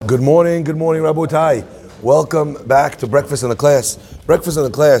Good morning, Rabotai. Welcome back to Breakfast in the Class. Breakfast in the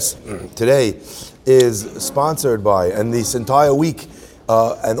Class today is sponsored by, and this entire week,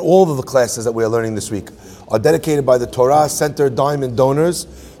 and all of the classes that we are learning this week are dedicated by the Torah Center Diamond donors,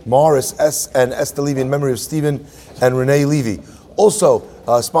 Morris S. and Esther Levy, in memory of Stephen and Renee Levy. Also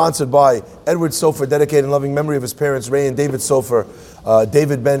sponsored by Edward Sofer, dedicated in loving memory of his parents, Ray and David Sofer,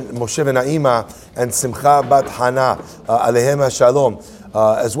 David ben Moshe ben Naima, and Simcha bat Hana, Alehem Shalom.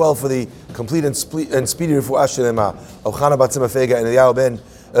 As well for the complete and speedy refuah shlema of Chana bat Fega and Eliyahu ben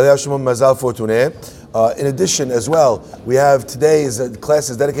Eliyahu Shimon Mazal Fortuné. In addition, as well, we have today's class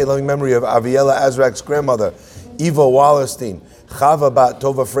is dedicated loving memory of Aviela Azrak's grandmother, Eva Wallerstein, Chava bat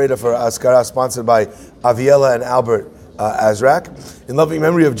Tova Freda for Askara, sponsored by Aviela and Albert Azrak. In loving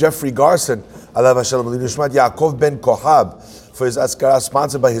memory of Jeffrey Garson, Alav Hashem L'Nishmat Yaakov ben Kohab for his Askara,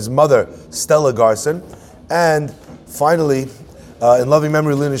 sponsored by his mother, Stella Garson. And finally, in loving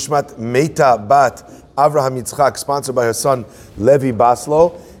memory, L'Nishmat Meita bat Avraham Yitzchak, sponsored by her son, Levi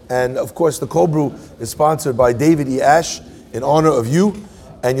Baslo. And of course, the Kobru is sponsored by David E. Ash in honor of you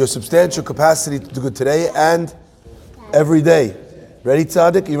and your substantial capacity to do good today and every day. Ready,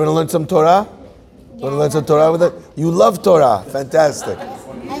 Tzaddik? You want to learn some Torah? You want to learn some Torah with it? You love Torah. Fantastic. I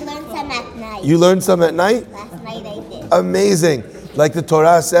learned some at night. You learned some at night? Last night I did. Amazing. Like the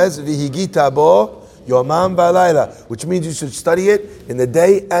Torah says, V'higita bo Yomam v'alayla, which means you should study it in the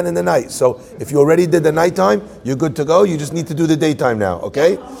day and in the night. So if you already did the nighttime, you're good to go. You just need to do the daytime now,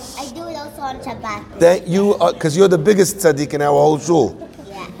 okay? I do it also on Shabbat. That you, because you're the biggest tzaddik in our whole shul,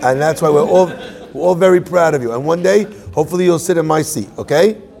 Yeah. and that's why we're all very proud of you. And one day, hopefully, you'll sit in my seat,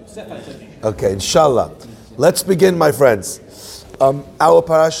 okay? Okay, inshallah. Let's begin, my friends. Our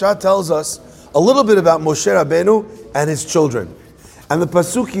parasha tells us a little bit about Moshe Rabbeinu and his children, and the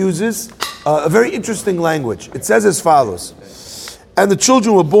pasuk uses a very interesting language. It says as follows: and the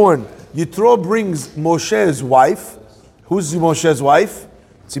children were born. Yitro brings Moshe's wife. Who's Moshe's wife?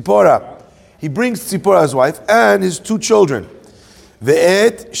 Tzipora. He brings Tzipora's wife and his two children.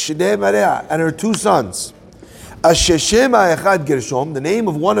 Ve'et Shnei Maria, and her two sons. Asheshem ha'echad Gershom, the name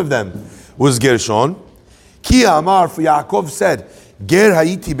of one of them was Gershon. Ki Amar, for Yaakov said, Ger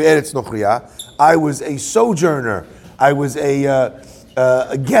ha'iti be'eretz nochriya, I was a sojourner, I was a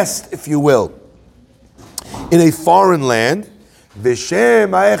guest, if you will, in a foreign land. V'shem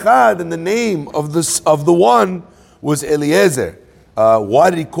ha'echad, and the name of the one was Eliezer. Why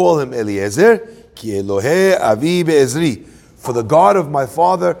did he call him Eliezer? Ki Elohei avi be'ezri, for the God of my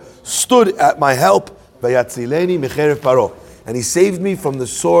father stood at my help. Vayatzileni mecherev Paro, and he saved me from the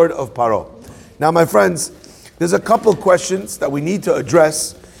sword of Paro. Now, my friends, there's a couple questions that we need to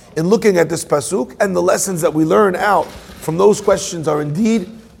address in looking at this pasuk, and the lessons that we learn out from those questions are indeed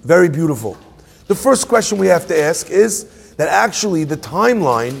very beautiful. The first question we have to ask is that actually the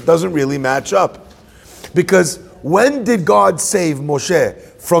timeline doesn't really match up, because when did God save Moshe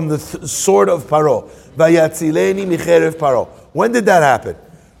from the sword of Paro? Vayatzileni mecherev Paro. When did that happen?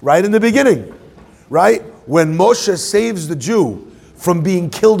 Right in the beginning. Right? When Moshe saves the Jew from being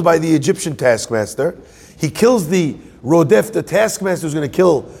killed by the Egyptian taskmaster, he kills the Rodef, the taskmaster who's going to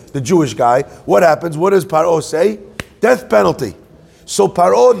kill the Jewish guy. What happens? What does Paro say? Death penalty. So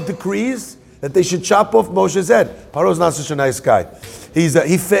Paro decrees that they should chop off Moshe's head. Paro's not such a nice guy. He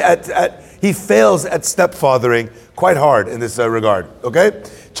fails at stepfathering quite hard in this regard. Okay?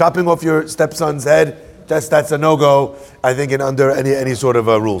 Chopping off your stepson's head, that's a no-go, I think, under any sort of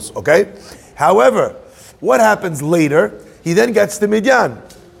rules. Okay? However, what happens later? He then gets to Midian.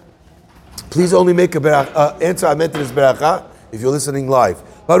 Please only make a answer amen to this beracha if you're listening live.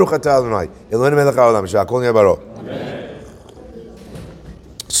 Baruch atah Adonai, Eloheinu melech haolam, she'akol nהיה baro.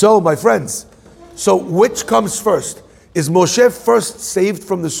 So, my friends, which comes first? Is Moshe first saved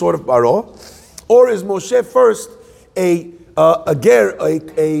from the sword of Paro, or is Moshe first a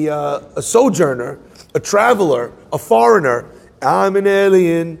sojourner, a traveler, a foreigner? I'm an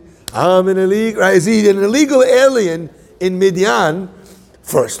alien. Is he an illegal alien in Midian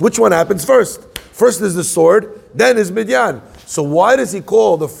first? Which one happens first? First is the sword, then is Midian. So why does he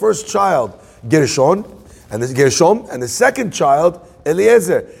call the first child Gershon, and the second child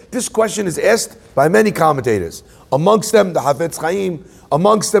Eliezer? This question is asked by many commentators. Amongst them, the Hafetz Chaim,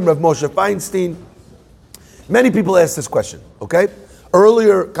 amongst them, Rav Moshe Feinstein. Many people ask this question, okay?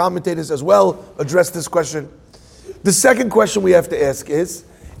 Earlier commentators as well addressed this question. The second question we have to ask is,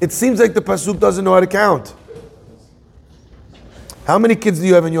 it seems like the pasuk doesn't know how to count. How many kids do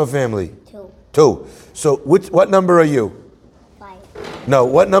you have in your family? Two. So what number are you? 5. No,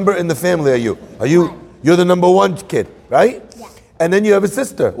 what number in the family are you? You're the number one kid, right? Yeah. And then you have a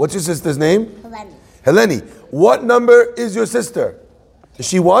sister. What's your sister's name? Helene. Helene. What number is your sister? Is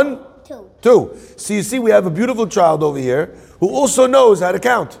she one? Two. Two. So you see, we have a beautiful child over here who also knows how to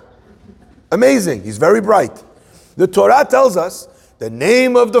count. Amazing. He's very bright. The Torah tells us the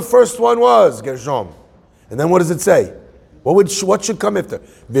name of the first one was Gershom. And then what does it say? What should come after?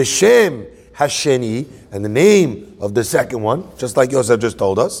 Vishem Hasheni, and the name of the second one, just like Yosef just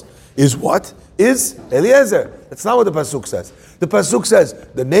told us, is what? Is Eliezer. That's not what the Pasuk says. The Pasuk says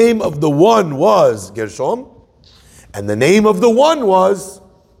the name of the one was Gershom, and the name of the one was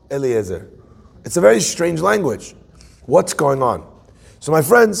Eliezer. It's a very strange language. What's going on? So my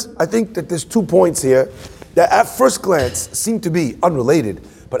friends, I think that there's 2 points here that at first glance seem to be unrelated,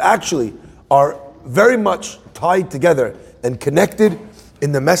 but actually are very much tied together and connected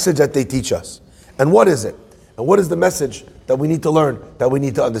in the message that they teach us. And what is it? And what is the message that we need to learn, that we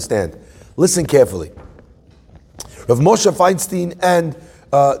need to understand? Listen carefully. Rav Moshe Feinstein and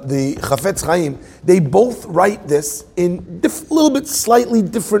the Chafetz Chaim, they both write this in a little bit slightly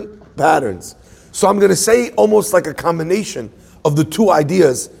different patterns. So I'm going to say almost like a combination of the two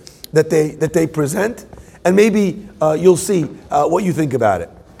ideas that they present, and maybe you'll see what you think about it.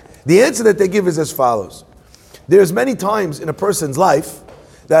 The answer that they give is as follows. There's many times in a person's life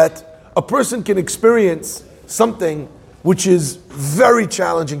that a person can experience something which is very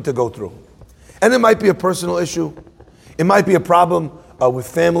challenging to go through. And it might be a personal issue. It might be a problem with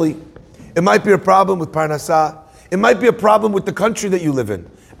family. It might be a problem with parnasah. It might be a problem with the country that you live in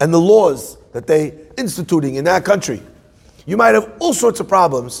and the laws that they instituting in that country. You might have all sorts of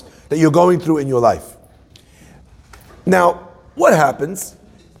problems that you're going through in your life. Now, what happens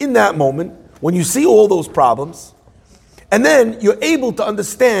in that moment when you see all those problems, and then you're able to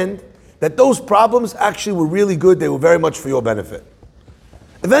understand that those problems actually were really good, they were very much for your benefit.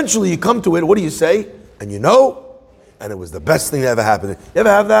 Eventually you come to it, what do you say? And you know, and it was the best thing that ever happened. You ever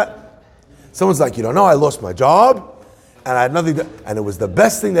have that? Someone's like, you don't know, I lost my job, and I had nothing to, and it was the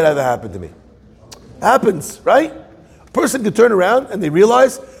best thing that ever happened to me. Happens, right? A person could turn around and they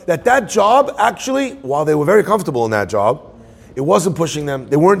realize that that job actually, while they were very comfortable in that job, it wasn't pushing them,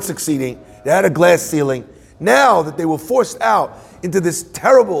 they weren't succeeding, they had a glass ceiling. Now that they were forced out into this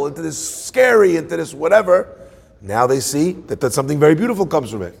terrible, into this scary, into this whatever, now they see that something very beautiful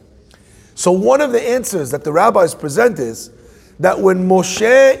comes from it. So one of the answers that the rabbis present is that when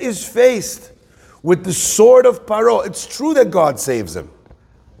Moshe is faced with the sword of Paro, it's true that God saves him.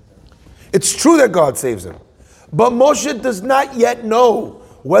 It's true that God saves him. But Moshe does not yet know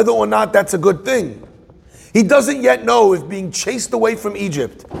whether or not that's a good thing. He doesn't yet know if being chased away from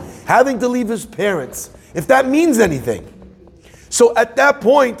Egypt, having to leave his parents, if that means anything. So at that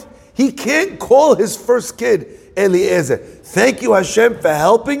point, he can't call his first kid Eliezer. Thank you, Hashem, for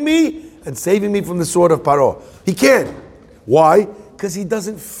helping me and saving me from the sword of Paro. He can't. Why? Because he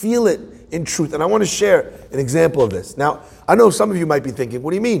doesn't feel it in truth. And I want to share an example of this. Now, I know some of you might be thinking,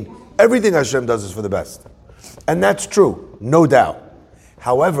 what do you mean? Everything Hashem does is for the best. And that's true, no doubt.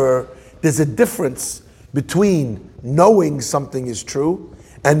 However, there's a difference between knowing something is true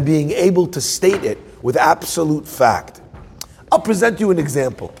and being able to state it with absolute fact. I'll present you an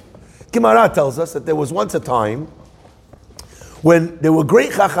example. Gemara tells us that there was once a time when there were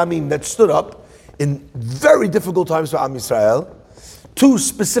great chachamim that stood up in very difficult times for Am Yisrael, two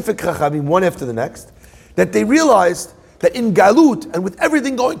specific chachamim, one after the next, that they realized that in Galut and with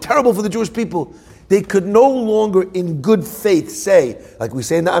everything going terrible for the Jewish people, they could no longer in good faith say, like we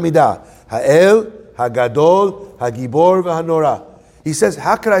say in the Amidah, Ha'el, Hagadol, Hagibor, V'Hanora. He says,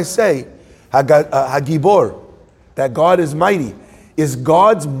 how could I say Hagibor, that God is mighty? Is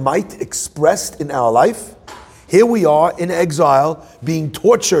God's might expressed in our life? Here we are in exile, being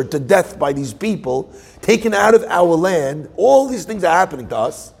tortured to death by these people, taken out of our land. All these things are happening to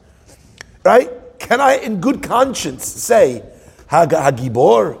us, right? Can I, in good conscience, say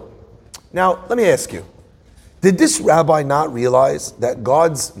Hagibor? Now, let me ask you, did this rabbi not realize that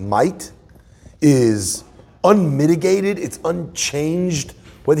God's might is unmitigated, it's unchanged,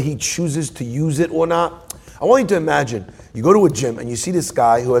 whether he chooses to use it or not? I want you to imagine, you go to a gym and you see this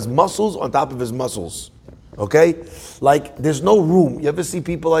guy who has muscles on top of his muscles, okay? Like, there's no room. You ever see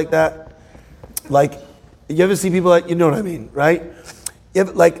people like that? Like, you ever see people like, you know what I mean, right? You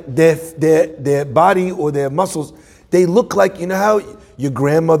ever, like, their body or their muscles, they look like, you know how your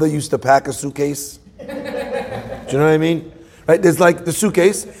grandmother used to pack a suitcase? Do you know what I mean? Right? There's like the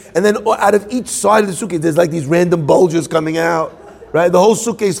suitcase, and then out of each side of the suitcase, there's like these random bulges coming out, right? The whole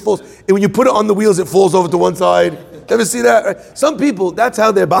suitcase falls, and when you put it on the wheels, it falls over to one side. You ever see that? Right? Some people, that's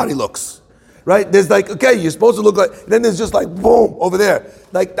how their body looks, right? There's like, okay, you're supposed to look like, then there's just like, boom, over there.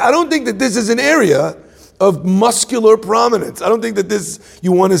 Like, I don't think that this is an area of muscular prominence. I don't think that this,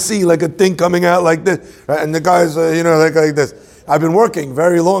 you want to see like a thing coming out like this, right? And the guys, like this. I've been working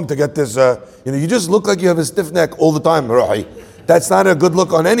very long to get this, you just look like you have a stiff neck all the time, Rahi. That's not a good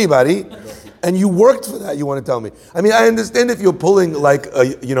look on anybody. And you worked for that, you want to tell me. I mean, I understand if you're pulling like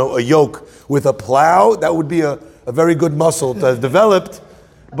a yoke with a plow, that would be a very good muscle to have developed.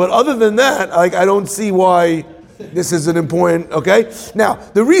 But other than that, I don't see why this is an important, okay? Now,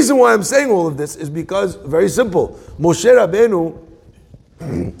 the reason why I'm saying all of this is because, very simple, Moshe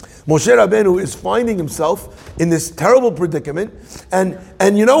Rabbeinu is finding himself in this terrible predicament,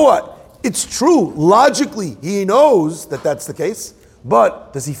 and you know what? It's true. Logically, he knows that that's the case,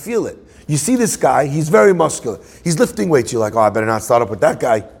 but does he feel it? You see this guy, he's very muscular. He's lifting weights. You're like, I better not start up with that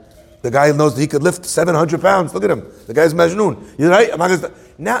guy. The guy knows that he could lift 700 pounds. Look at him. The guy's Majnoon. You're right?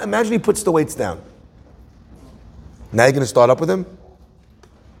 Now imagine he puts the weights down. Now you're going to start up with him?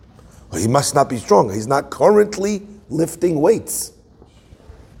 Well, he must not be strong. He's not currently lifting weights.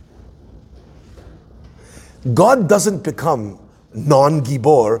 God doesn't become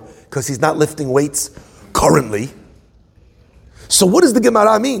non-Gibor because he's not lifting weights currently. So what does the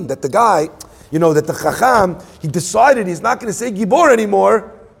Gemara mean? That the guy, that the Chacham, he decided he's not going to say Gibor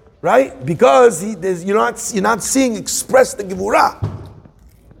anymore, right? Because you're not seeing expressed the Gibura.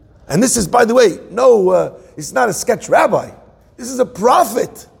 And this is, by the way, it's not a sketch rabbi. This is a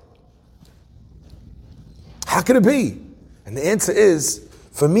prophet. How can it be? And the answer is,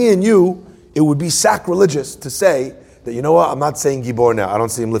 for me and you, it would be sacrilegious to say that, I'm not saying Gibor now. I don't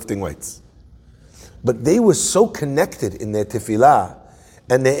see him lifting weights. But they were so connected in their tefillah,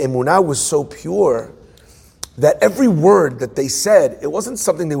 and their emunah was so pure, that every word that they said, it wasn't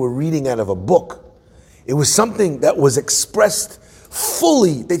something they were reading out of a book. It was something that was expressed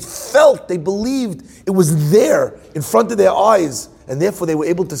fully. They felt, they believed it was there in front of their eyes, and therefore they were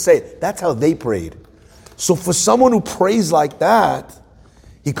able to say it. That's how they prayed. So for someone who prays like that,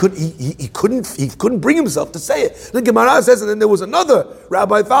 he couldn't bring himself to say it. The Gemara says, and then there was another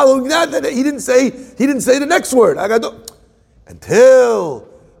rabbi following that he didn't say the next word. Until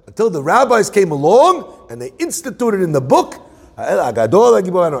the rabbis came along and they instituted in the book.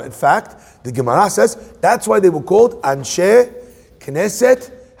 In fact, the Gemara says that's why they were called Anshe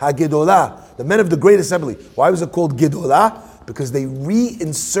Knesset HaGedolah, the men of the great assembly. Why was it called Gedolah? Because they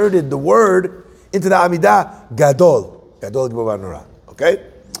reinserted the word into the Amidah Gadol. Gadol Gibor Nora. Okay?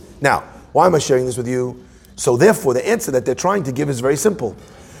 Now, why am I sharing this with you? So therefore, the answer that they're trying to give is very simple.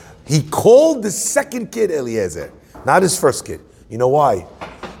 He called the second kid Eliezer, not his first kid. You know why?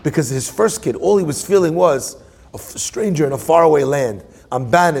 Because his first kid, all he was feeling was a stranger in a faraway land. I'm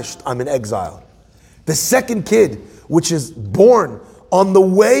banished, I'm in exile. The second kid, which is born on the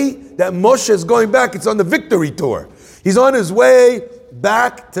way that Moshe is going back, it's on the victory tour. He's on his way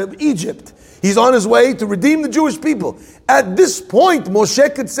back to Egypt. He's on his way to redeem the Jewish people. At this point,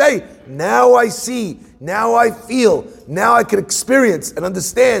 Moshe could say, now I see, now I feel, now I can experience and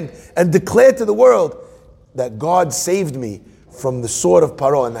understand and declare to the world that God saved me from the sword of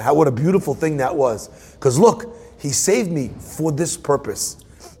Paro. And what a beautiful thing that was. Because look, he saved me for this purpose.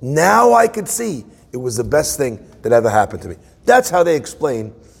 Now I could see it was the best thing that ever happened to me. That's how they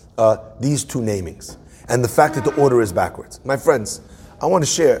explain these two namings. And the fact that the order is backwards. My friends, I want to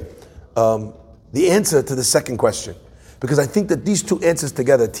share the answer to the second question, because I think that these two answers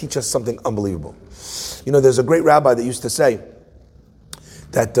together teach us something unbelievable. There's a great rabbi that used to say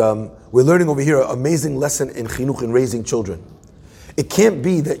that we're learning over here an amazing lesson in chinuch, in raising children. It can't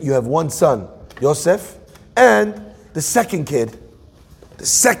be that you have one son, Yosef, and the second kid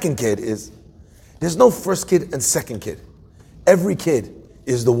is, there's no first kid and second kid. Every kid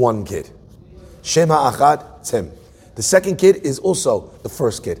is the one kid. Shem ha'achad, it's him. The second kid is also the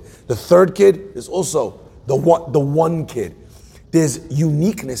first kid. The third kid is also the one kid. There's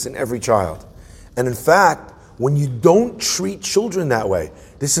uniqueness in every child. And in fact, when you don't treat children that way,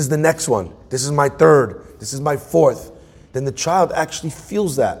 this is the next one, this is my third, this is my fourth, then the child actually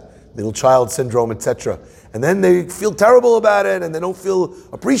feels that. Middle child syndrome, etc. And then they feel terrible about it, and they don't feel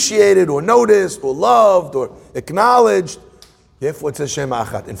appreciated or noticed or loved or acknowledged. Therefore it says Shem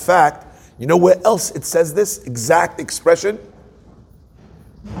Achad. In fact, you know where else it says this exact expression?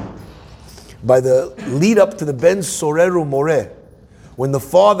 By the lead up to the Ben Soreru More. When the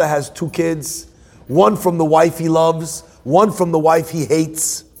father has two kids, one from the wife he loves, one from the wife he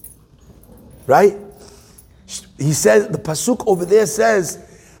hates. Right? He says, the pasuk over there says,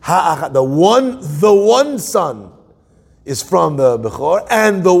 the one son is from the Bechor,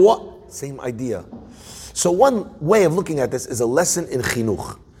 and the one, same idea. So one way of looking at this is a lesson in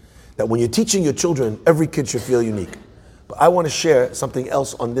chinuch. That when you're teaching your children, every kid should feel unique. But I want to share something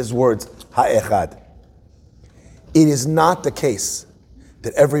else on these words, ha'echad. It is not the case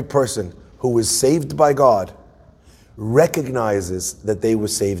that every person who is saved by God recognizes that they were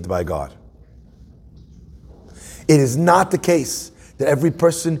saved by God. It is not the case that every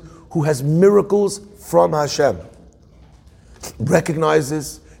person who has miracles from Hashem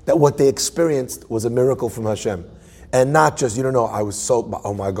recognizes that what they experienced was a miracle from Hashem. And not just, you don't know,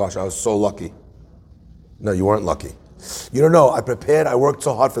 oh my gosh, I was so lucky. No, you weren't lucky. You don't know, I prepared, I worked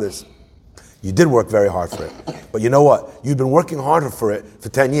so hard for this. You did work very hard for it. But you know what? You've been working harder for it for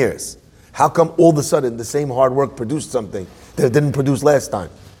 10 years. How come all of a sudden the same hard work produced something that it didn't produce last time?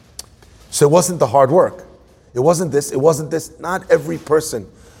 So it wasn't the hard work. It wasn't this, it wasn't this. Not every person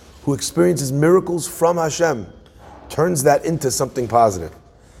who experiences miracles from Hashem turns that into something positive.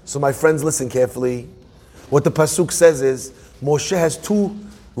 So my friends, listen carefully. What the Pasuk says is, Moshe has two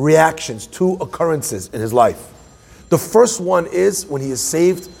reactions, two occurrences in his life. The first one is when he is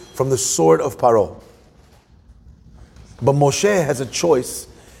saved from the sword of Paro. But Moshe has a choice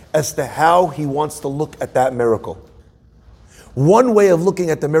as to how he wants to look at that miracle. One way of looking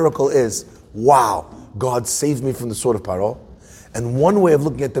at the miracle is, wow, God saved me from the sword of Paro. And one way of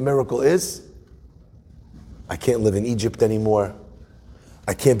looking at the miracle is, I can't live in Egypt anymore.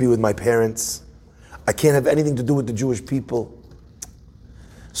 I can't be with my parents. I can't have anything to do with the Jewish people.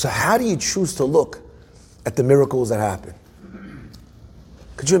 So how do you choose to look at the miracles that happen?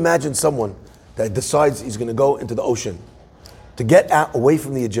 Could you imagine someone that decides he's going to go into the ocean to get out away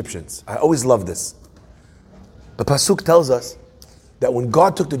from the Egyptians? I always love this. The Pasuk tells us that when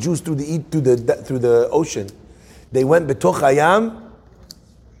God took the Jews through the ocean, they went betoch hayam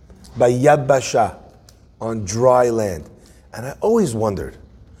bayabasha, on dry land. And I always wondered,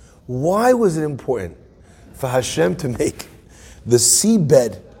 why was it important for Hashem to make the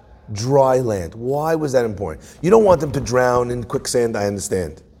seabed dry land? Why was that important? You don't want them to drown in quicksand, I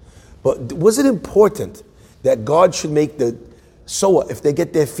understand. But was it important that God should make if they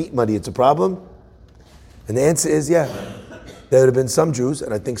get their feet muddy, it's a problem? And the answer is, yeah. There would have been some Jews,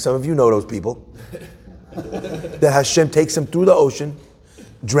 and I think some of you know those people, that Hashem takes them through the ocean,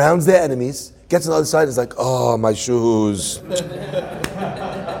 drowns their enemies, gets on the other side, is like, oh, my shoes.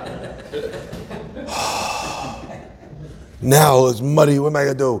 Now it's muddy, what am I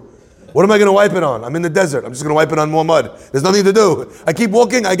going to do? What am I going to wipe it on? I'm in the desert, I'm just going to wipe it on more mud. There's nothing to do. I keep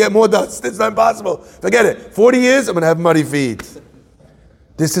walking, I get more dust. It's not impossible. Forget it. 40 years, I'm going to have muddy feet.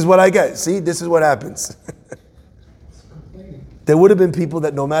 This is what I get. See, this is what happens. There would have been people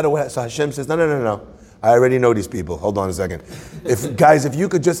that no matter what, so Hashem says, no. I already know these people. Hold on a second. If you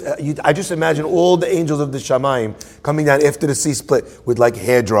could just, I just imagine all the angels of the Shamayim coming down after the sea split with like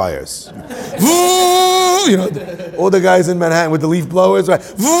hair dryers. All the guys in Manhattan with the leaf blowers, right?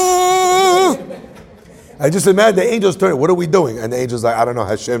 I just imagine the angels turning, what are we doing? And the angels like, I don't know,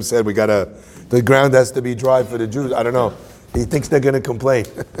 Hashem said the ground has to be dry for the Jews. I don't know. He thinks they're going to complain.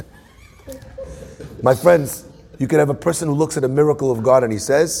 My friends, you could have a person who looks at a miracle of God and he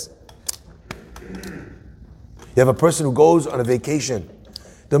says, you have a person who goes on a vacation,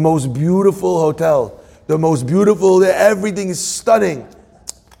 the most beautiful hotel, everything is stunning.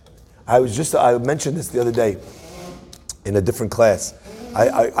 I mentioned this the other day in a different class.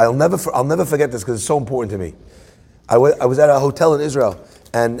 I'll never forget this because it's so important to me. I was at a hotel in Israel,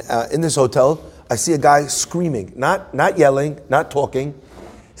 and in this hotel, I see a guy screaming, not yelling, not talking,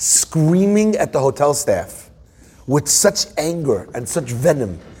 screaming at the hotel staff with such anger and such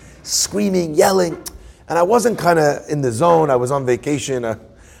venom, screaming, yelling. And I wasn't kind of in the zone. I was on vacation. I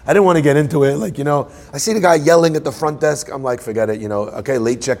didn't want to get into it. I see the guy yelling at the front desk. I'm like, forget it. Okay,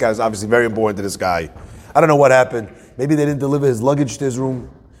 late checkout is obviously very important to this guy. I don't know what happened. Maybe they didn't deliver his luggage to his room.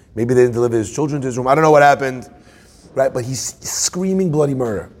 Maybe they didn't deliver his children to his room. I don't know what happened. Right? But he's screaming bloody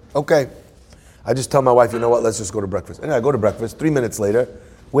murder. Okay. I just tell my wife, you know what? Let's just go to breakfast. And I go to breakfast. 3 minutes later,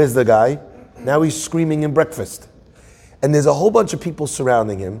 where's the guy? Now he's screaming in breakfast. And there's a whole bunch of people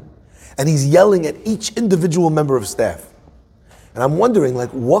surrounding him. And he's yelling at each individual member of staff. And I'm wondering,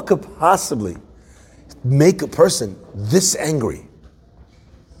 what could possibly make a person this angry?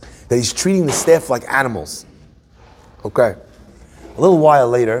 That he's treating the staff like animals. Okay. A little while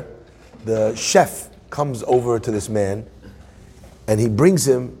later, the chef comes over to this man and he brings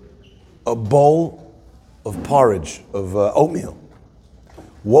him a bowl of porridge, of oatmeal.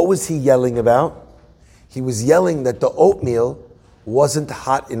 What was he yelling about? He was yelling that the oatmeal wasn't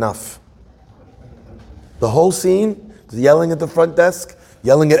hot enough. The whole scene, yelling at the front desk,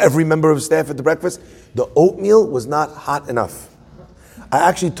 yelling at every member of staff at the breakfast, the oatmeal was not hot enough. I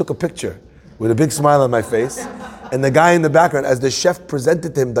actually took a picture with a big smile on my face, and the guy in the background, as the chef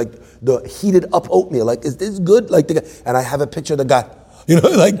presented to him the heated up oatmeal, is this good? And I have a picture of the guy,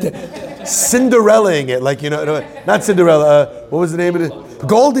 Cinderellaing it, not Cinderella, what was the name of it?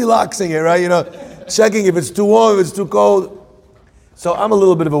 Goldilocks-ing it, right? checking if it's too warm, if it's too cold. So I'm a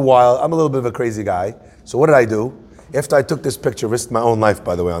little bit of a crazy guy. So what did I do? After I took this picture, risked my own life,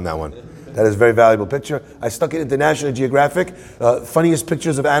 by the way, on that one. That is a very valuable picture. I stuck it into National Geographic, funniest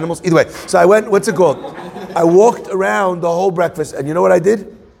pictures of animals. Either way, so I went, what's it called? I walked around the whole breakfast, and you know what I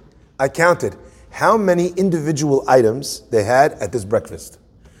did? I counted how many individual items they had at this breakfast.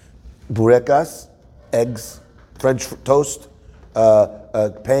 Burekas, eggs, French toast,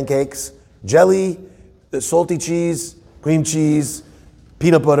 pancakes, jelly, salty cheese, cream cheese,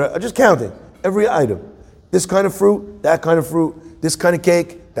 peanut butter. I'm just counting every item. This kind of fruit, that kind of fruit, this kind of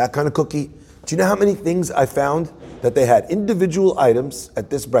cake, that kind of cookie. Do you know how many things I found that they had? Individual items at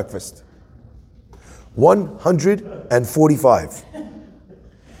this breakfast. 145.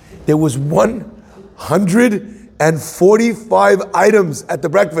 There was 145 items at the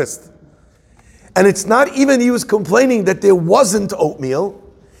breakfast. And it's not even he was complaining that there wasn't oatmeal.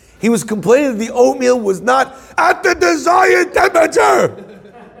 He was complaining that the oatmeal was not at the desired temperature.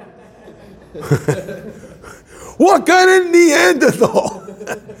 What kind of Neanderthal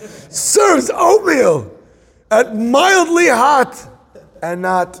serves oatmeal at mildly hot and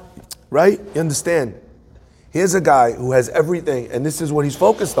not, right? You understand? Here's a guy who has everything, and this is what he's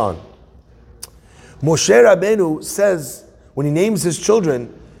focused on. Moshe Rabbeinu says, when he names his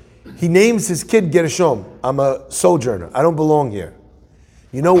children, he names his kid Gershom. I'm a sojourner. I don't belong here.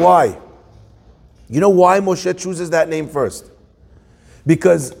 You know why? You know why Moshe chooses that name first?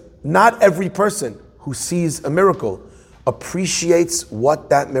 Because not every person who sees a miracle appreciates what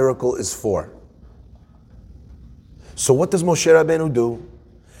that miracle is for. So what does Moshe Rabbeinu do?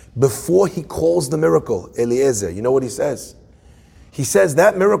 Before he calls the miracle, Eliezer, you know what he says? He says,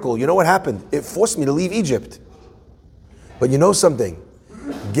 that miracle, you know what happened? It forced me to leave Egypt. But you know something?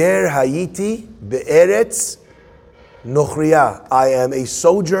 Ger hayiti be'eretz nochriya. I am a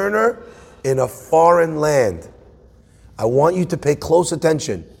sojourner in a foreign land. I want you to pay close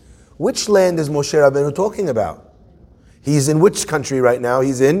attention. Which land is Moshe Rabbeinu talking about? He's in which country right now?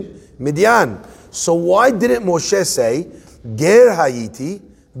 He's in Midian. So why didn't Moshe say, Ger hayiti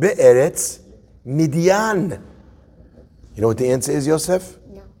be'eretz Midian? You know what the answer is, Yosef?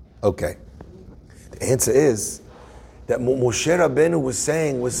 No. Okay. The answer is that what Moshe Rabbeinu was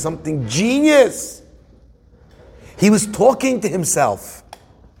saying was something genius. He was talking to himself.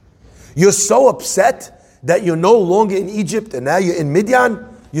 You're so upset that you're no longer in Egypt and now you're in Midian?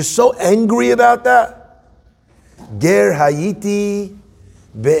 You're so angry about that? Ger hayiti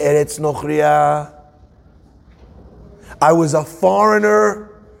be'eretz nochriya. I was a foreigner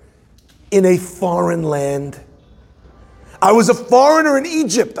in a foreign land. I was a foreigner in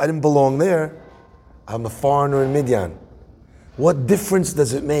Egypt. I didn't belong there. I'm a foreigner in Midian. What difference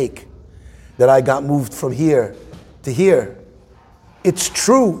does it make that I got moved from here to here? It's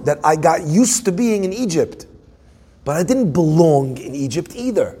true that I got used to being in Egypt, but I didn't belong in Egypt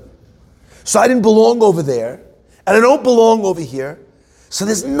either. So I didn't belong over there, and I don't belong over here. So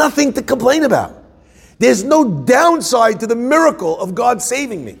there's nothing to complain about. There's no downside to the miracle of God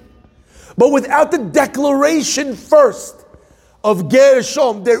saving me. But without the declaration first of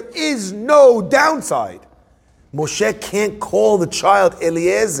Gershom, there is no downside. Moshe can't call the child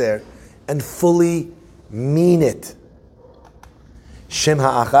Eliezer and fully mean it. Shem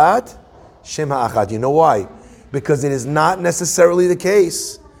ha'achad, Shem ha'achad. You know why? Because it is not necessarily the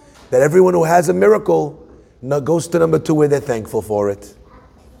case that everyone who has a miracle goes to number 2 where they're thankful for it.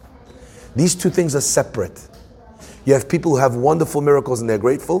 These two things are separate. You have people who have wonderful miracles and they're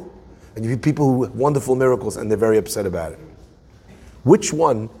grateful, and you have people who have wonderful miracles and they're very upset about it. Which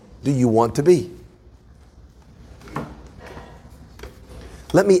one do you want to be?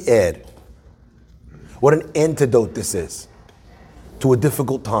 Let me add what an antidote this is to a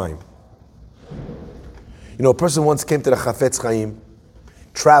difficult time. You know, a person once came to the Chafetz Chaim,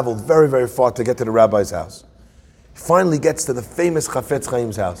 traveled very, very far to get to the rabbi's house. He finally gets to the famous Chafetz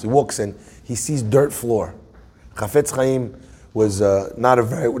Chaim's house. He walks in, he sees dirt floor. Chafetz Chaim was not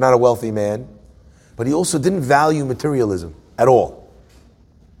a wealthy man, but he also didn't value materialism at all.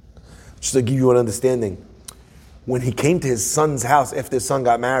 Just to give you an understanding, when he came to his son's house after his son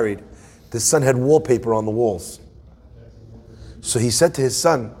got married, the son had wallpaper on the walls. So he said to his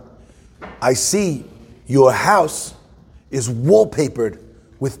son, I see your house is wallpapered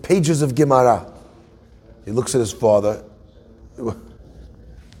with pages of Gemara. He looks at his father.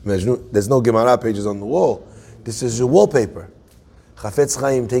 There's no Gemara pages on the wall. This is your wallpaper. Chafetz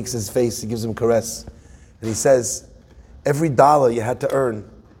Chaim takes his face, he gives him a caress, and he says, every dollar you had to earn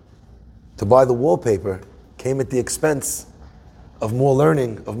to buy the wallpaper came at the expense of more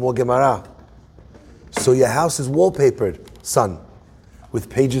learning, of more Gemara. So your house is wallpapered, son, with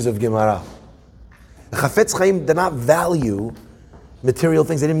pages of Gemara. The Chafetz Chaim did not value material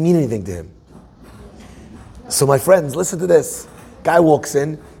things. They didn't mean anything to him. So my friends, listen to this. Guy walks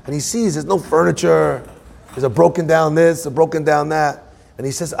in and he sees there's no furniture. There's a broken down this, a broken down that. And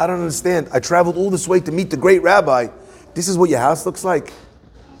he says, I don't understand. I traveled all this way to meet the great rabbi. This is what your house looks like?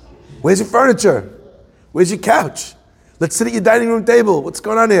 Where's your furniture? Where's your couch? Let's sit at your dining room table. What's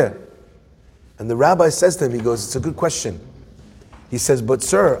going on here? And the rabbi says to him, he goes, it's a good question. He says, but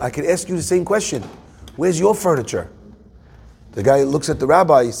sir, I could ask you the same question. Where's your furniture? The guy looks at the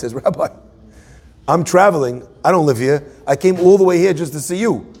rabbi, he says, Rabbi, I'm traveling, I don't live here. I came all the way here just to see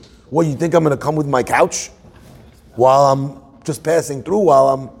you. What, you think I'm going to come with my couch while I'm just passing through, while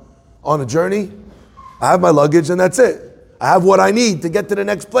I'm on a journey? I have my luggage and that's it. I have what I need to get to the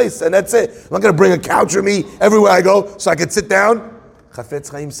next place and that's it. I'm not going to bring a couch with me everywhere I go so I can sit down.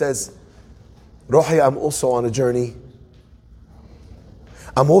 Chafetz Chaim says, Rohi, I'm also on a journey.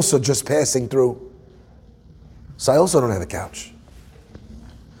 I'm also just passing through. So I also don't have a couch.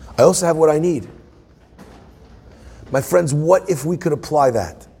 I also have what I need. My friends, what if we could apply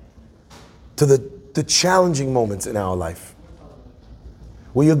that to the challenging moments in our life?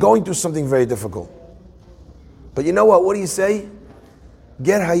 Where you're going through something very difficult. But you know what? What do you say?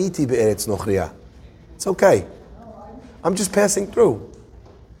 Ger hayiti be'eretz nochriya. It's okay. I'm just passing through.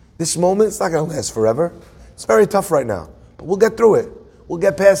 This moment, it's not going to last forever. It's very tough right now. But we'll get through it. We'll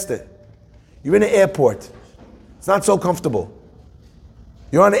get past it. You're in an airport. It's not so comfortable.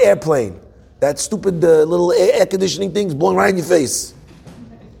 You're on an airplane. That stupid little air conditioning thing's blowing right in your face.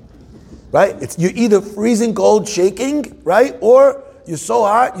 Right? You're either freezing cold, shaking, right? Or you're so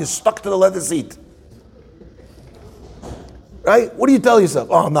hot, you're stuck to the leather seat. Right? What do you tell yourself?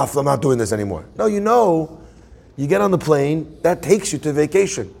 Oh, I'm not doing this anymore. No, you get on the plane, that takes you to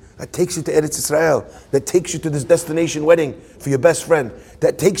vacation. That takes you to Eretz Israel. That takes you to this destination wedding for your best friend.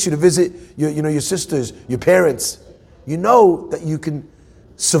 That takes you to visit your sisters, your parents. You know that you can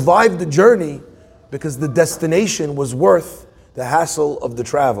survive the journey because the destination was worth the hassle of the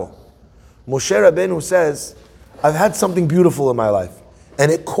travel. Moshe Rabbeinu says, I've had something beautiful in my life,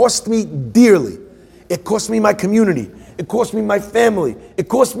 and it cost me dearly. It cost me my community. It cost me my family. It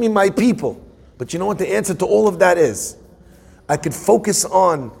cost me my people. But you know what the answer to all of that is? I could focus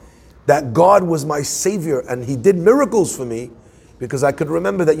on that God was my Savior and He did miracles for me because I could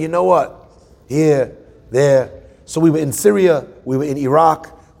remember that, you know what? Here, there. So we were in Syria, we were in Iraq,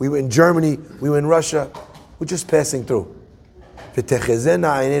 we were in Germany, we were in Russia. We're just passing through. Bezrat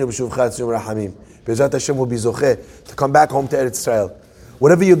Hashem will be zocheh to come back home to Eretz Israel.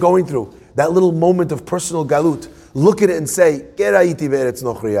 Whatever you're going through, that little moment of personal galut, look at it and say,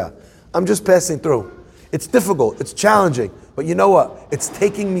 I'm just passing through. It's difficult, it's challenging, but you know what? It's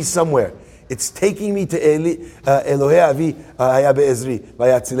taking me somewhere. It's taking me to Elohei Avi haya be'ezri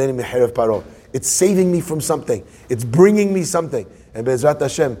vayatzileni me'cherev paro. It's saving me from something. It's bringing me something. And Bezrat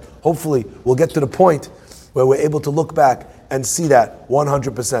Hashem, hopefully we'll get to the point where we're able to look back and see that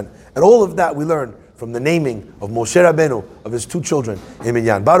 100%. And all of that we learn from the naming of Moshe Rabbeinu, of his two children, in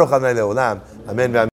Minyan. Baruch Adonai Le'olam. Amen.